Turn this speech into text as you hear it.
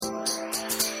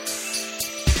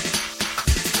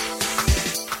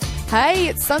Hey,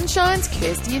 it's Sunshine's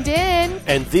Kirsty and Dan.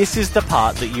 And this is the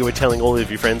part that you were telling all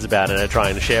of your friends about and are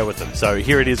trying to share with them. So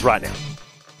here it is right now.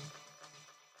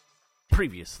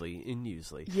 Previously in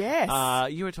Newsly. Yes.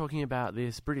 You were talking about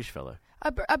this British fellow.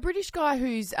 A British guy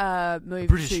who's moved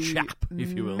British to chap,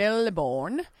 if you will.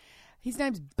 Melbourne. His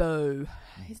name's Bo.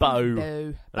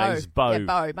 Bo. Name's Bo. Yeah,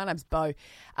 Bo. My name's Bo.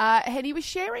 And he was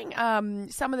sharing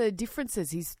some of the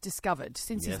differences he's discovered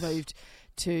since he's moved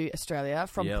to Australia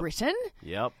from Britain.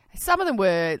 Yep. Some of them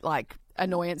were like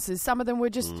annoyances. Some of them were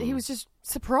just he was just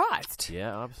surprised.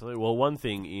 Yeah, absolutely. Well, one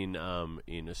thing in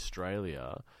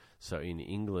Australia, so in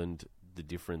England, the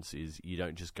difference is you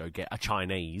don't just go get a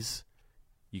Chinese,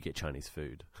 you get Chinese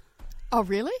food. Oh,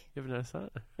 really? You ever notice that?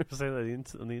 Ever seen that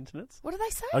on the internet? What do they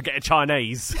say? I'll get a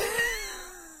Chinese.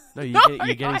 No,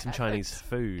 you're getting some Chinese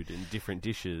food in different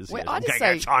dishes. Well, I just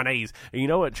say Chinese. And you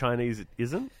know what Chinese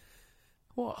isn't?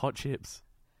 What? Hot chips.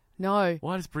 No.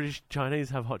 Why does British Chinese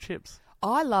have hot chips?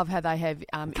 I love how they have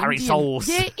curry Indian, sauce.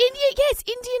 Yeah,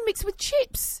 Indian mixed with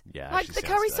chips. Yeah, like the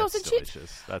curry sauce and chips.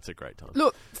 Delicious. That's a great time.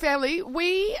 Look, family,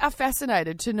 we are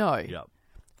fascinated to know. Yep.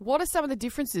 What are some of the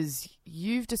differences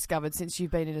you've discovered since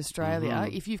you've been in Australia,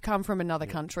 if you've come from another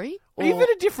country? Or even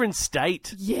a different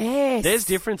state. Yes. There's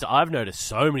difference. I've noticed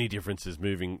so many differences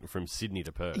moving from Sydney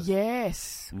to Perth.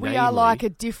 Yes. We Namely, are like we're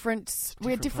a different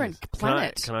place.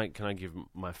 planet. Can I give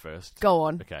my first? Go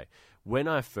on. Okay. When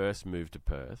I first moved to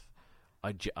Perth,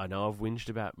 I know I've whinged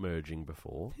about merging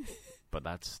before, but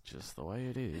that's just the way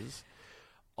it is.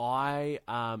 I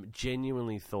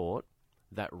genuinely thought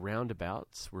that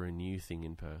roundabouts were a new thing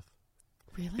in Perth.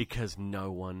 Really? Because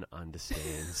no one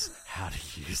understands how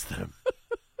to use them.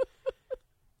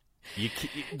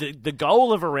 The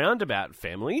goal of a roundabout,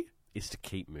 family, is to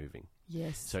keep moving.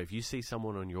 Yes. So if you see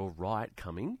someone on your right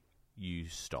coming, you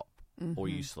stop or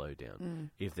you slow down.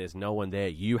 If there's no one there,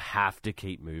 you have to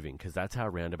keep moving because that's how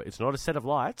a roundabout... It's not a set of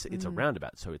lights, it's a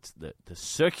roundabout. So it's the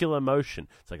circular motion.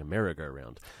 It's like a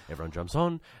merry-go-round. Everyone jumps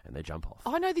on and they jump off.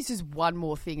 I know this is one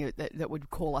more thing that would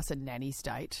call us a nanny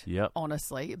state, Yep.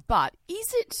 honestly, but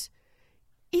is it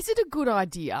a good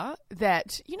idea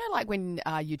that, you know, like when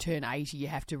you turn 80, you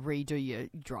have to redo your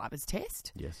driver's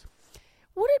test? Yes.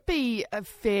 Would it be a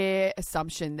fair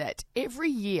assumption that every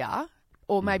year,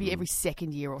 or maybe every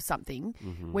second year or something,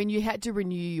 when you had to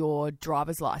renew your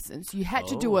driver's license, you had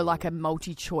to do a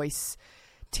multi-choice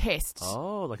test?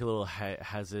 Oh, like a little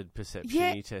hazard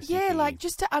perception test. Yeah, like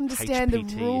just to understand HPT,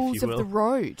 the rules of the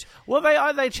road. Well,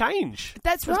 they change.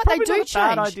 That's right, probably they do not a change.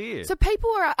 bad idea. So people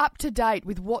are up to date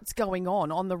with what's going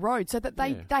on the road so that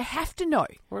they have to know.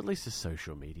 Or at least a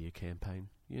social media campaign,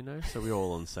 you know, so we're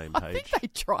all on the same page. I think they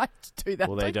tried to do that.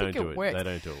 Well, they don't think do it. works. They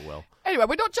don't do it well. Anyway,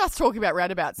 we're not just talking about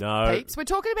roundabouts, No. peeps. We're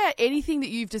talking about anything that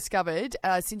you've discovered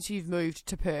since you've moved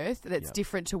to Perth that's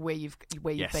different to where you've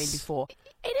been before.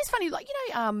 It is funny, like, you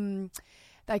know,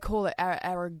 they call it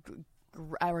Arugula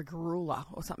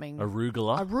or something.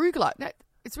 Arugula. No,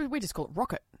 we just call it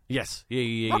rocket. Yes.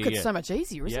 Yeah. Rocket's so much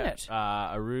easier, isn't it?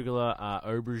 Arugula,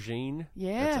 aubergine.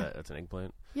 Yeah. That's an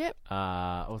eggplant. Yep.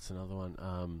 What's another one?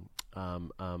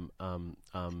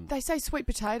 They say sweet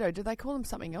potato. Do they call them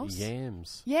something else?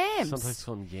 Yams. Yams. Some places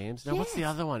call them yams. No, what's the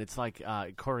other one? It's like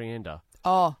coriander.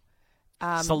 Oh.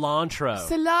 Cilantro. I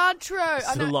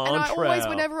know, and I always,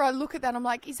 whenever I look at that, I'm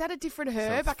like, is that a different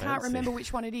herb? Sounds I can't fancy. remember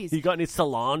which one it is. You got any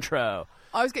cilantro?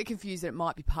 I always get confused that it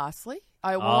might be parsley.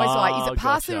 I always like, is it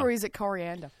parsley gotcha. or is it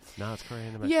coriander? No, it's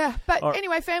coriander. Mate. Yeah, but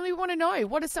anyway, family, we want to know,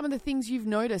 what are some of the things you've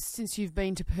noticed since you've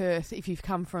been to Perth? If you've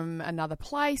come from another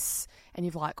place and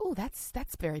you've like, oh, that's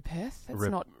very Perth.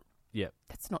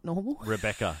 That's not normal.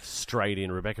 Rebecca, straight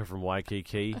in. Rebecca from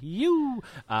Waikiki.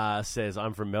 Says,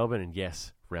 I'm from Melbourne, and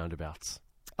yes, roundabouts.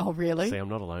 Oh, really? See, I'm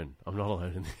not alone. I'm not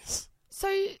alone in this. So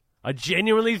I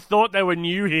genuinely thought they were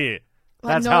new here.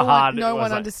 like That's how hard it was. No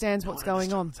one understands what's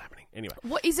going on. What's happening. Anyway.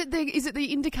 What is it? Is it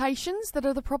the indications that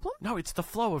are the problem? No, it's the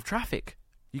flow of traffic.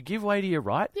 You give way to your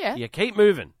right. Yeah. You keep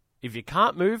moving. If you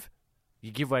can't move,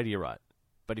 you give way to your right.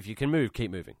 But if you can move,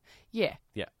 keep moving. Yeah.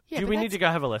 Yeah. Yeah, Do we need to go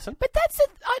have a lesson? But that's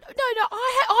I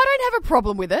don't have a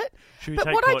problem with it. Should we But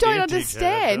take what I Courtney don't and teach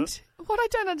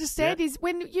her understand is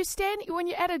when you're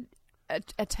at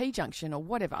a T junction or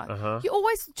whatever, you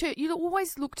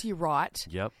always look to your right.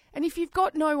 Yep. And if you've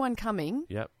got no one coming,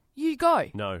 Yep. you go.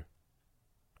 No.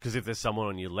 Because if there's someone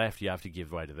on your left, you have to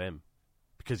give way to them.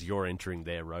 Because you're entering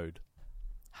their road.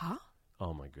 Huh?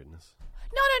 Oh, my goodness.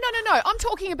 No. I'm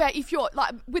talking about if you're,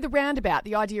 like, with a roundabout,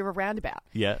 the idea of a roundabout.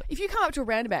 Yeah. If you come up to a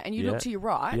roundabout and you look to your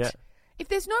right, if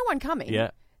there's no one coming,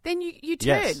 then you turn.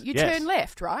 Yes, You yes. turn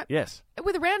left, right? Yes.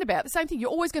 With a roundabout, the same thing. You're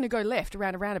always going to go left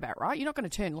around a roundabout, right? You're not going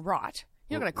to turn right.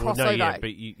 You're not going to cross over. Yeah,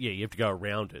 but you have to go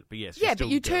around it. But yes, Yeah, but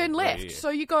you turn left. Yeah. So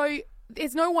you go,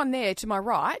 there's no one there to my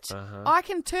right. I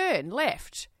can turn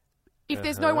left if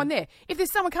there's no one there. If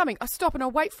there's someone coming, I stop and I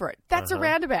wait for it. That's a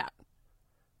roundabout.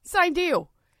 Same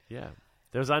deal. Yeah.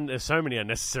 There's so many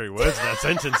unnecessary words in that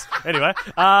sentence. Anyway.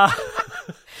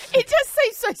 It just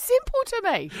seems so simple to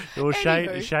me. Well,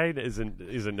 Anywho. Shane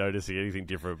isn't noticing anything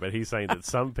different, but he's saying that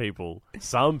some people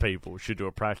should do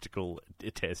a practical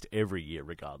test every year,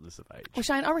 regardless of age. Well,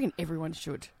 Shane, I reckon everyone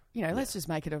should. Let's just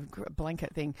make it a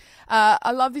blanket thing.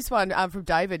 I love this one from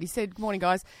David. He said, "Good morning,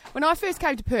 guys. When I first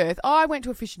came to Perth, I went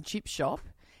to a fish and chip shop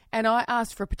and I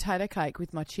asked for a potato cake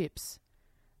with my chips.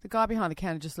 The guy behind the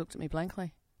counter just looked at me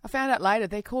blankly. I found out later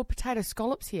they're called potato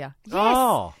scallops here. Yes,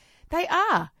 Oh. they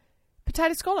are.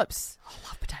 Potato scallops. I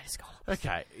love potato scallops.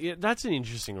 Okay, yeah, that's an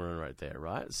interesting one right there,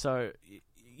 right? So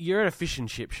you're at a fish and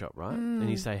chip shop, right? And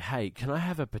you say, "Hey, can I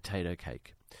have a potato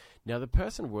cake?" Now, the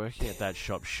person working at that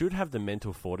shop should have the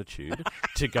mental fortitude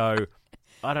to go,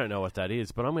 "I don't know what that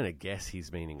is, but I'm going to guess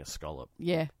he's meaning a scallop."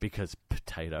 Yeah. Because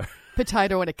potato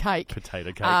and a cake.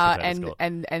 Potato cake,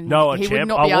 and no, he champ, would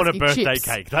not I be want a asking birthday chips.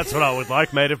 cake. That's what I would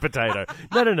like, made of potato.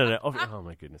 No. Oh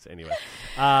my goodness. Anyway,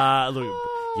 look,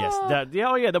 yes,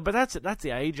 but that's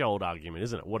the age-old argument,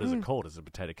 isn't it? What is it called? Is it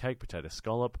potato cake, potato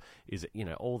scallop? Is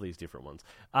it all these different ones?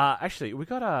 Actually, we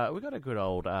got a good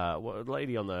old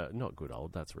lady on the not good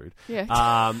old. That's rude. Yeah.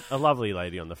 A lovely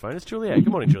lady on the phone. It's Juliet. Good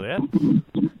morning, Juliet.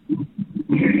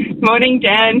 Morning,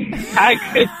 Dan. Hi,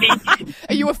 Christy.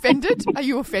 Are you offended? Are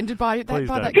you offended by that Please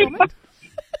that don't. comment?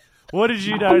 What did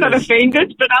you I'm not notice?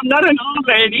 offended, but I'm not an old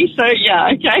lady, so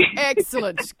yeah, okay.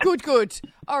 Excellent. Good.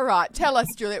 All right. Tell us,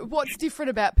 Juliet, what's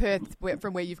different about Perth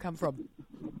from where you've come from?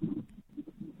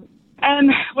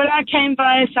 Well, I came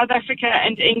by South Africa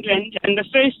and England, and the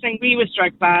first thing we were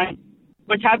struck by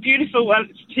was how beautiful it was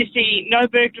to see no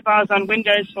burglar bars on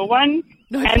windows for one,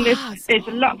 No and bars. there's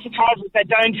lots of houses that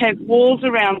don't have walls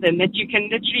around them, that you can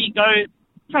literally go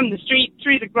from the street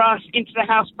through the grass into the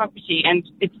house property, and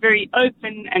it's very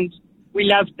open, and we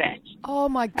loved that. Oh,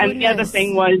 my goodness. And the other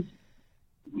thing was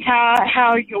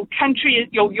how your country,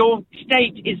 your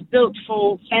state is built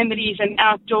for families and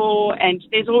outdoor, and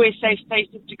there's always safe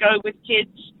places to go with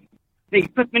kids. The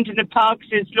equipment in the parks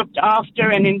is looked after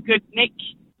and in good nick.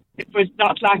 It was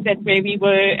not like that where we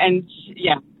were, and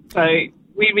yeah, so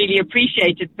we really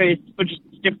appreciated Perth for just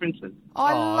differences.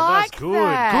 I like that's good.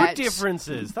 that. Good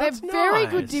differences. That's They're very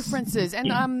nice. good differences. And,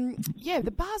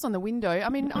 the bars on the window, I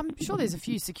mean, I'm sure there's a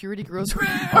few security grills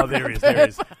around. Oh, there is.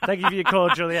 Thank you for your call,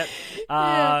 Juliet.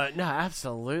 No,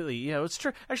 absolutely. Yeah, it's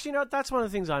true. Actually, that's one of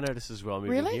the things I noticed as well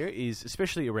moving Really? here is,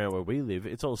 especially around where we live,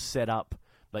 it's all set up.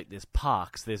 Like there's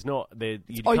parks. There's not there.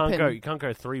 You open. can't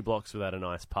go 3 blocks without a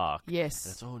nice park. Yes.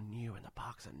 And it's all new, and the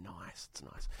parks are nice. It's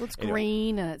nice. Well, it's Anyway.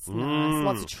 green and it's nice.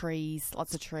 Lots of trees.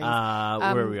 Where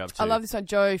are we up to? I love this one.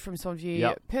 Joe from Swansview.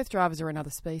 Yep. Perth drivers are another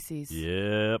species.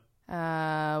 Yep.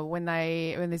 When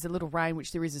there's a little rain,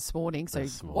 which there is this morning, so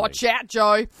This morning. watch out,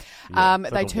 Joe. Yeah, it's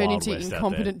they like the turn Wild into West out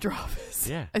incompetent drivers.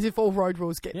 Yeah. As if all road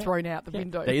rules get Yeah. thrown out the Yeah.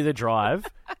 window. They either drive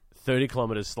 30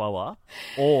 kilometres slower,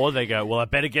 or they go, well, I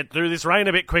better get through this rain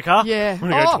a bit quicker. Yeah. I'm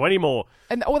going to go Oh. 20 more.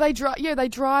 Or they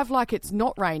drive like it's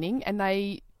not raining, and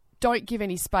they don't give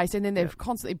any space, and then they're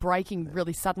constantly braking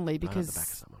really suddenly Right at because the back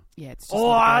of someone. yeah, it's just Oh,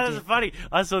 not a good that's idea. funny.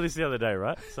 I saw this the other day,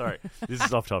 right? Sorry. This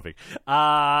is off topic.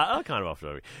 Kind of off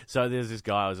topic. So there's this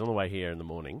guy, I was on the way here in the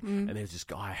morning, and there's this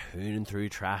guy hooning through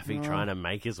traffic, trying to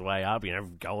make his way up,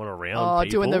 going around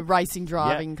people. Doing the racing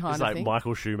driving Yeah, kind it's of like thing.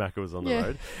 Michael Schumacher was on the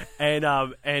Yeah.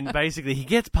 road. And basically he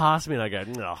gets past me and I go,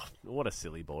 oh, what a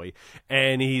silly boy.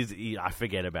 And I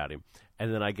forget about him.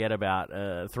 And then I get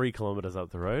about 3 kilometres up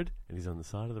the road, and he's on the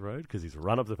side of the road because he's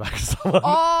run up the back of someone.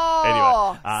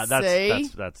 Oh, anyway,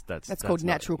 see? that's called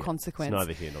not- natural yeah, consequence. It's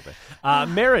neither here nor there.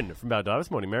 Marin from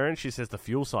Baldivis Morning. Marin, she says the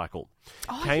fuel cycle.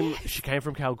 She came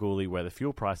from Kalgoorlie, where the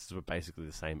fuel prices were basically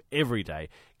the same every day.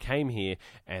 Came here,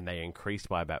 and they increased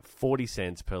by about 40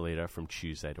 cents per litre from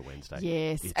Tuesday to Wednesday.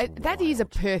 Yes, It's that is a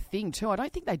wild. Perth thing too. I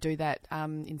don't think they do that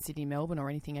in Sydney, Melbourne, or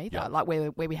anything either. Yeah. Like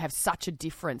where we have such a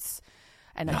difference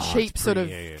and a No, cheap it's sort of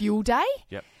pretty- yeah. fuel day.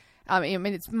 Yep. I mean,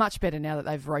 it's much better now that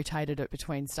they've rotated it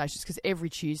between stations because every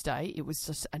Tuesday it was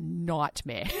just a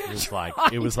nightmare. It was like trying to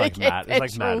Mad. get It was like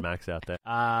petrol. Mad Max out there.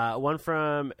 One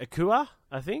from Akua,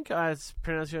 I think I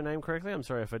pronounced your name correctly. I'm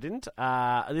sorry if I didn't.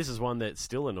 This is one that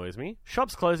still annoys me.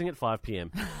 Shops closing at 5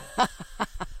 p.m.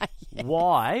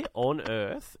 Why on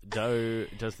earth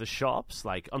does the shops,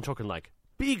 like I'm talking like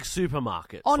big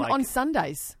supermarkets on like, on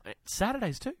Sundays.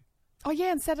 Saturdays too? Oh,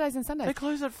 yeah, on Saturdays and Sundays. They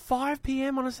close at 5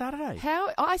 p.m. on a Saturday.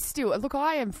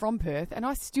 I am from Perth, and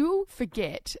I still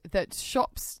forget that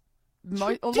shops, a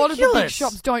lot of the big ridiculous.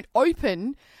 shops don't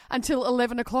open until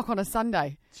 11 o'clock on a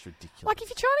Sunday. It's ridiculous. Like, if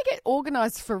you're trying to get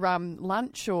organised for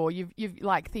lunch, or you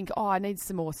like think, I need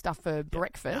some more stuff for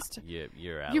breakfast,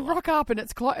 you're out you of luck. rock up and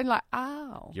it's closed, and like,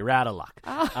 oh. You're out of luck.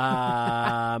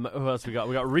 Who else we got?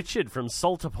 We got Richard from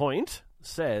Salter Point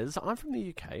says, I'm from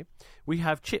the UK. We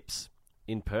have chips.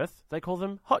 In Perth, they call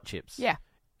them hot chips. Yeah.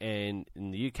 And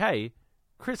in the UK,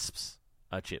 crisps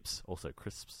are chips. Also,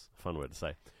 crisps, fun word to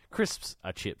say. Crisps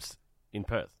are chips in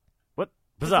Perth. What?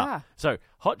 Bizarre. So,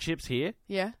 hot chips here.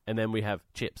 Yeah. And then we have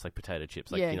chips, like potato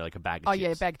chips, like, Yeah. like a bag of Oh, chips.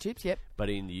 yeah, bag of chips, yep. But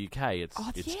in the UK, it's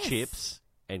yes. chips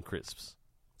and crisps,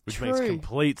 which True. makes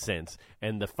complete sense.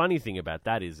 And the funny thing about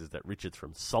that is that Richard's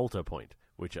from Salter Point,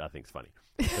 which I think is funny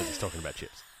because he's talking about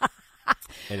chips.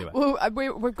 Anyway. Well,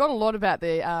 we've got a lot about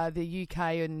the UK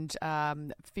and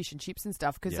fish and chips and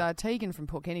stuff because Tegan from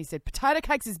Port Kenny said potato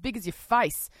cakes as big as your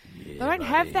face. Yeah, they don't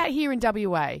have that here in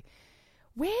WA.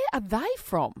 Where are they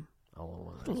from?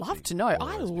 I'd love to know.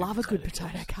 I love a good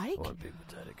potato cake. I want a big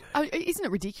potato cake. Oh, isn't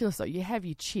it ridiculous though? You have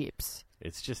your chips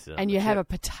It's just and you have a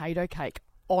potato cake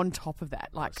on top of that,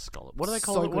 like scallop. What do they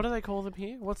call so them? What good. do they call them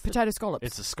here? What's Potato scallops.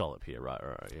 It's a scallop here, right?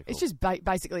 Yeah, cool. It's just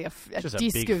basically a just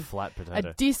disc big, of flat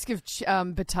potato. a disc of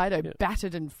potato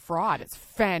battered and fried. It's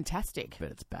fantastic.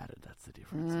 But it's battered. That's the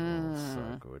difference. Oh,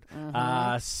 so good.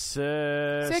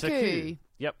 Serku.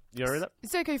 Yep, you read that?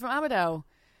 Serku from Armidale.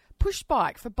 Push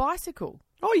bike for bicycle.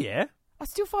 Oh yeah, I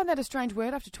still find that a strange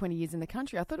word after 20 years in the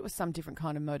country. I thought it was some different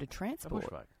kind of mode of a transport. push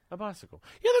bike, a bicycle.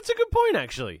 Yeah, that's a good point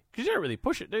actually, because you don't really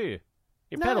push it, do you?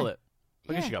 You No. pedal it.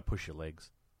 I guess Yeah. you got to push your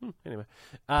legs. Anyway,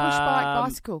 Push bike,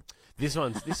 bicycle. This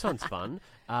one's fun.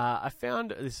 I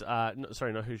found this. Not sure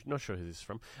who this is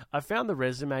from. I found the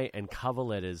resume and cover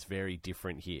letters very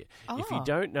different here. If you Oh.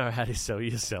 don't know how to sell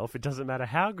yourself, it doesn't matter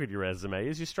how good your resume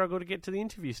is. You struggle to get to the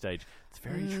interview stage. It's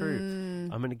very true.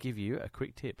 I'm going to give you a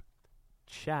quick tip.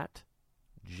 Chat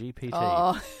GPT.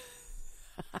 Oh,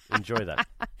 Enjoy that.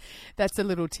 that's a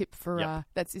little tip for.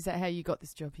 Yep. Is that how you got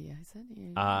this job here? Is it?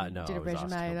 You No, did I a was asked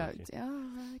to resume. come back here.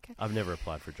 Oh, okay. I've never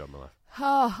applied for a job in my life.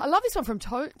 Oh, I love this one from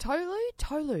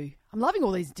Tolu. I'm loving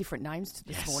all these different names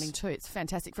this Yes. morning too. It's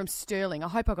fantastic. From Sterling. I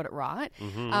hope I got it right.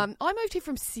 Mm-hmm. I moved here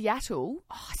from Seattle.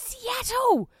 Oh,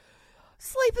 Seattle!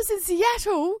 Sleepers in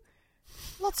Seattle.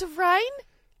 Lots of rain.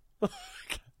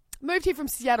 Moved here from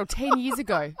Seattle 10 years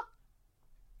ago.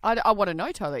 I want to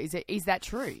know, Tolu, is that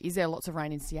true? Is there lots of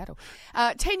rain in Seattle?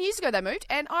 10 years ago they moved,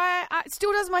 and it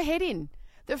still does my head in.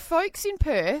 The folks in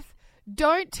Perth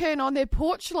don't turn on their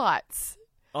porch lights.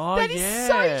 Oh, That is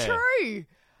yeah. so true.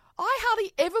 I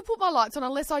hardly ever put my lights on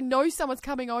unless I know someone's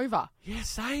coming over. Yeah,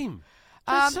 same.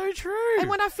 That's so true. And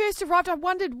when I first arrived, I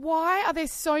wondered, why are there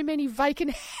so many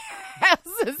vacant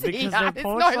houses because here? their There's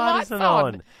porch no light lights isn't on.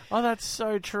 on. Oh, that's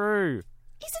so true.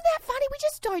 Isn't that funny? We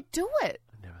just don't do it.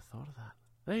 I never thought of that.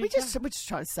 There you We're go. just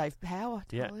trying to save power.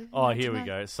 Yeah. Tolu. Oh, You here know, we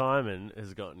go. Simon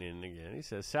has gotten in again. He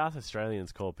says South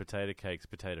Australians call potato cakes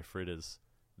potato fritters.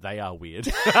 They are weird.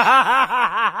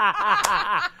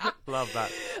 Love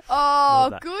that. Oh,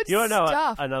 Love that. good You know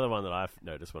stuff. another one that I've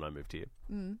noticed when I moved here.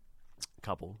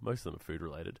 Couple. Most of them are food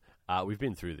related. We've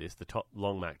been through this. The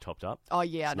Long Mac topped up. Oh,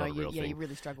 yeah, I It's know. not a real thing. You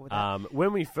really struggle with that.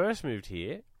 When we first moved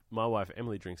here, my wife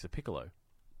Emily drinks a piccolo.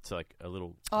 It's like a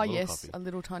little. Yes, coffee. a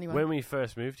little tiny one. When we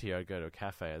first moved here, I'd go to a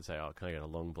cafe. I'd say, "Oh, can I get a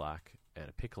long black and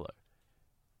a piccolo?"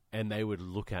 And they would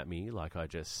look at me like I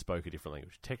just spoke a different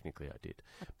language. Technically, I did.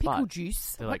 Pickle But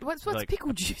juice. they're like- What's they're like-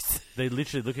 pickle juice? They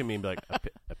literally look at me and be like,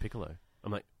 "A piccolo."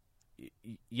 I'm like,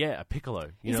 "Yeah, a piccolo."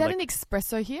 You Is know, that like, an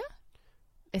espresso here?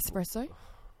 Espresso?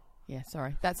 Yeah,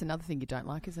 sorry. That's another thing you don't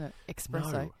like, isn't it?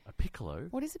 Espresso. No, a piccolo.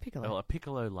 What is a piccolo? Oh, a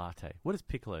piccolo latte. What does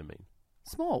piccolo mean?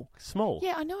 Small. Small.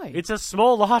 Yeah, I know. It's a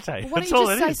small latte. Well, why That's don't you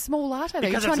all just it say is. small latte? Though?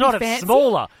 Because You're it's trying not. to be It's fancy?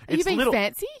 smaller. Are you It's being little.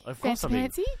 fancy? Of course I'm being-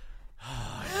 Fancy?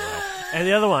 And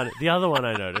the other one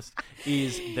I noticed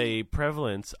is the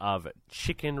prevalence of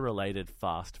chicken-related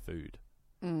fast food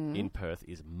in Perth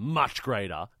is much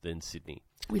greater than Sydney.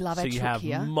 We love so our you chook have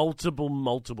here.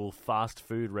 multiple fast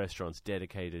food restaurants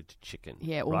dedicated to chicken.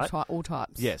 Yeah, all, right? all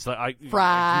types. Yeah, so Fried, but,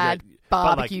 like,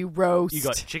 barbecue, roast. You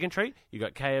got Chicken Treat, you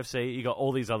got KFC, you got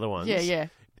all these other ones. Yeah.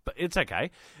 But it's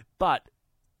okay. But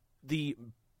the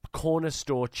corner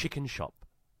store chicken shop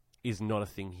is not a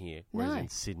thing here, whereas No. in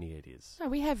Sydney it is. No,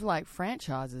 we have like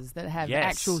franchises that have Yes.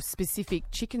 actual specific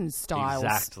chicken styles.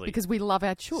 Exactly. Because we love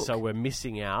our chook. So we're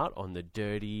missing out on the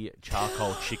dirty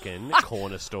charcoal chicken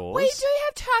corner stores. We do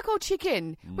have charcoal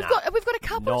chicken. Nah, we've got a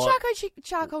couple of not-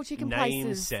 charcoal chicken Name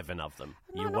places. 7 of them.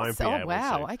 No, You not won't so- be oh, able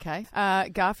wow. to. Okay.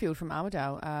 Garfield from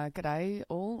Armidale. G'day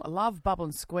all. I love Bubble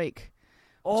and Squeak.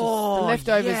 Oh, the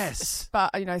leftovers,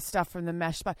 yes. Stuff from the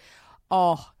mashed spaghetti.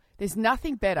 Oh, there's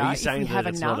nothing better Are you if saying you have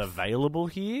that it's enough. not available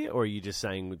here, or are you just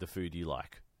saying with the food you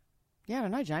like? Yeah, I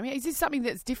don't know, Jamie. Is this something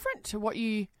that's different to what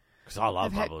you... Because I love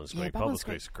I've had- Bubble and yeah, Squeak. Bubble Bubble and and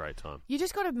Squeak's a great time. You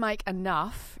just got to make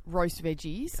enough roast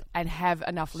veggies and have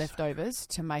enough leftovers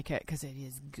to make it, because it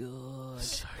is good.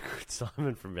 So good.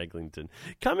 Simon from Eglinton.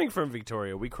 Coming from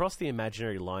Victoria, we crossed the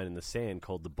imaginary line in the sand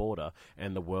called the border,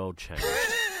 and the world changed.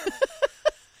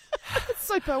 It's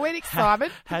so poetic, Simon.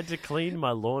 Had to clean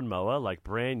my lawnmower like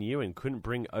brand new and couldn't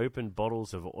bring open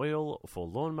bottles of oil for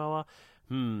lawnmower.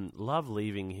 Love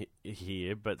leaving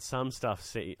here, but some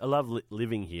stuff. I love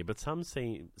living here, but some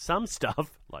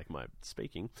stuff, like my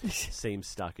speaking, seems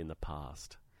stuck in the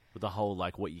past. With the whole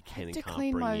like what you can and to can't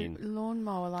clean bring my in.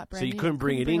 lawnmower like brand So you new. couldn't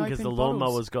bring it in because open the bottles.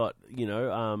 lawnmower's got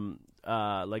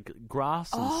like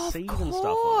grass and Oh, seed of and stuff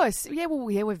on it. course. Yeah,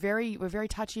 well, yeah, we're very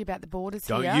touchy about the borders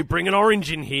Don't here. you bring an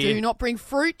orange in here? Do not bring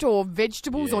fruit or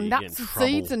vegetables Yeah, or you get nuts in and trouble.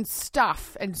 seeds and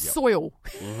stuff and soil.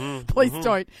 Mm-hmm, Please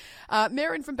don't.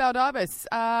 Marin from Baldivis.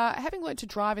 Having learnt to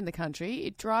drive in the country,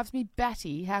 it drives me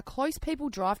batty how close people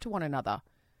drive to one another.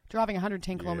 Driving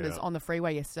 110 kilometres on the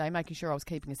freeway yesterday, making sure I was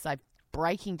keeping a safe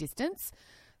braking distance,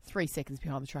 3 seconds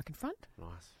behind the truck in front. Nice.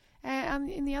 And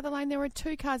in the other lane, there were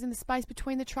 2 cars in the space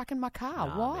between the truck and my car.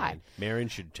 Why? Marion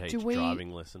should teach Do we-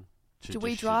 driving lesson. do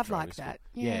we drive like that?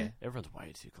 Yeah. Yeah. Everyone's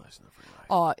way too close in the freeway.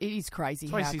 Oh, it is crazy.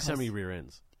 That's why you how see so close- many rear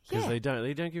ends. Because Yeah.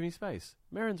 they don't give me space.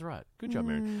 Marin's right. Good job,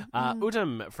 Marin.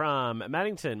 Uttam from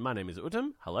Maddington. My name is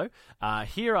Uttam. Hello.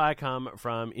 Here I come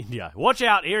from India. Watch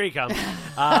out. Here he comes.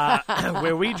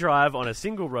 Where we drive on a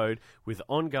single road with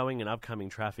ongoing and upcoming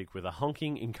traffic with a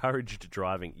honking encouraged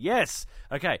driving. Yes.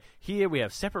 Okay. Here we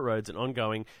have separate roads and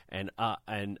ongoing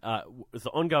with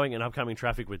ongoing and upcoming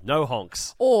traffic with no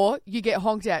honks. Or you get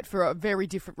honked at for a very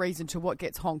different reason to what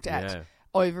gets honked at. Yeah.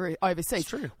 Overseas. It's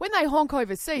true. When they honk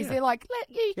overseas, they're like,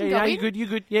 you can go Yeah, in. you good, you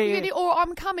good. Yeah, You yeah. can- or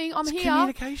I'm coming, I'm It's here.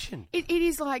 communication. It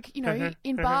is like,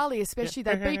 in Bali especially,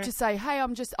 they beep to say, hey,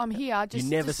 I'm here. Just, You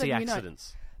never just so see you know.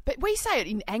 accidents. But we say it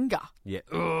in anger. Yeah.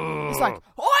 It's like,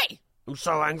 oi, I'm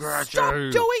so angry at stop you.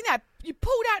 doing that. You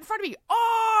pulled out in front of me.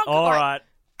 Oh, All like- right.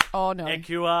 Oh, no.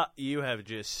 Ekua, you have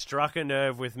just struck a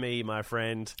nerve with me, my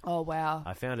friend. Oh, wow.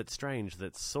 I found it strange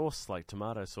that sauce like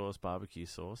tomato sauce, barbecue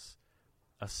sauce,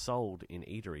 are sold in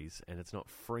eateries and it's not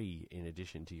free in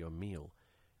addition to your meal.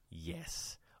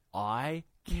 Yes, I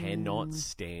cannot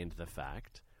stand the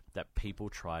fact that people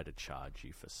try to charge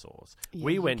you for sauce. Yeah,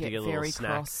 we you went to get get a little very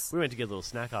snack. cross. We went to get a little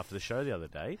snack after the show the other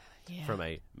day Yeah. from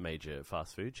a major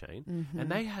fast food chain, and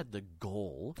they had the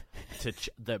gall to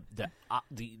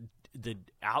the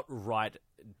outright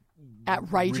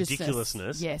Outrageousness.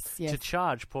 ridiculousness Yes, yes. to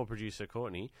charge poor producer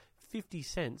Courtney 50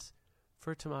 cents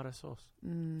for a tomato sauce.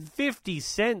 50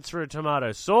 cents for a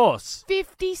tomato sauce.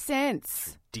 50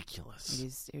 cents.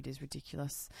 Ridiculous. It is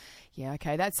ridiculous. Yeah,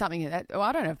 okay. That's something I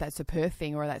don't know if that's a Perth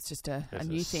thing or that's just a That's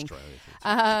new an thing. Australian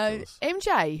thing. It's ridiculous.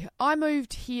 MJ, I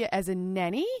moved here as a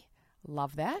nanny.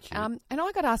 Love that. And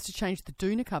I got asked to change the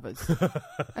doona covers.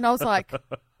 And I was like,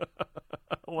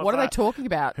 what are they talking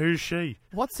about? Who's she?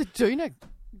 What's a doona?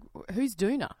 Who's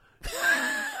doona?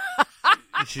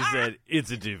 She said, it's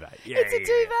a duvet. Yeah, It's a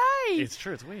duvet. It's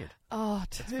true. It's weird. Oh,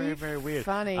 It's very, very weird.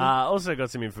 funny. Also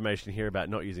got some information here about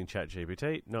not using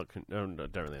ChatGPT. Don't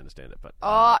really understand it, but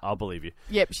I'll believe you.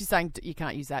 Yep, she's saying you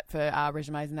can't use that for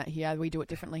resumes and that here. We do it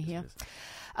differently here.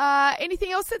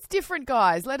 Anything else that's different,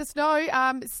 guys? Let us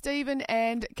know. Stephen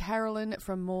and Carolyn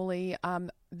from Morley,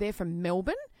 they're from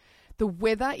Melbourne. The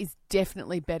weather is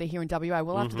definitely better here in WA.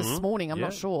 Well, after this morning, I'm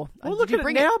not sure. Well, Did look you at it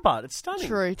bring now, but it's stunning.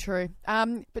 True.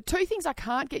 But 2 things I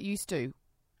can't get used to.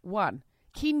 1,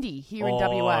 kindy here in Oh,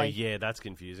 WA. yeah, that's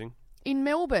confusing. In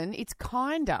Melbourne, it's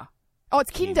kinder. Oh,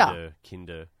 it's kinder.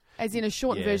 Kinder. As in a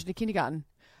shortened Yeah. version of kindergarten.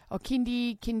 Or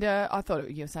kinder. I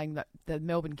thought you were saying that the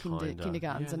Melbourne Kinder.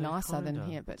 kindergartens Yeah, are they're nicer than kinder.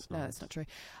 here, but It's no, nice. that's not true.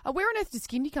 Where on earth does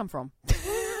kindy come from?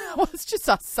 Well, it's just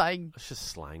us saying, It's just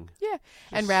slang. yeah.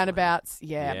 And roundabouts,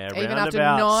 yeah. Yeah, Even after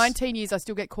roundabouts. 19 years, I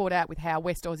still get caught out with how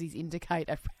West Aussies indicate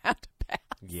a roundabout.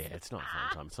 Yeah, it's not a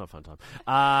fun time. It's not a fun time.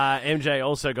 MJ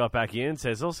also got back in and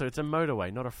says, also, it's a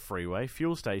motorway, not a freeway.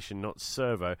 Fuel station, not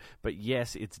servo. But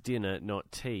yes, it's dinner,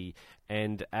 not tea.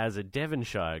 And as a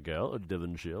Devonshire girl,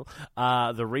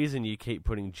 the reason you keep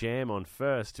putting jam on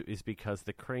first is because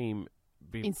the cream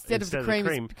instead of the cream.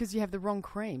 It's because you have the wrong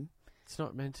cream. It's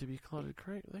not meant to be clotted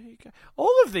cream. There you go.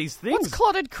 All of these things. What's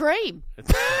clotted cream?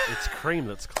 It's cream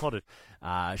that's clotted.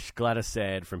 Gladys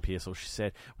said from Pearsall, she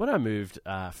said, when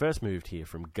I first moved here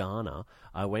from Ghana,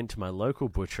 I went to my local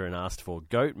butcher and asked for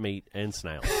goat meat and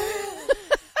snails.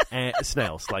 And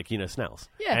snails.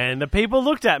 Yeah. And the people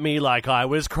looked at me like I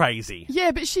was crazy.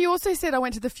 Yeah, but she also said I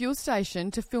went to the fuel station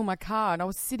to fill my car, and I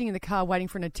was sitting in the car waiting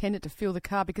for an attendant to fill the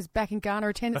car because back in Ghana,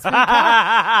 attendants fill the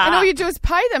car. And all you do is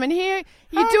pay them, and here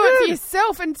you do it for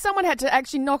yourself, and someone had to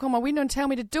actually knock on my window and tell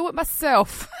me to do it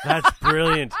myself. That's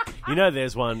brilliant.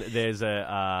 There's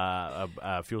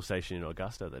a fuel station in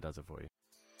Augusta that does it for you.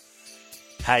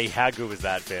 Hey, how good was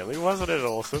that, family? Wasn't it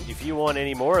awesome? If you want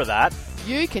any more of that,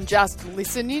 you can just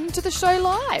listen in to the show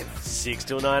live. 6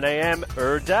 till 9 a.m.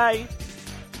 day.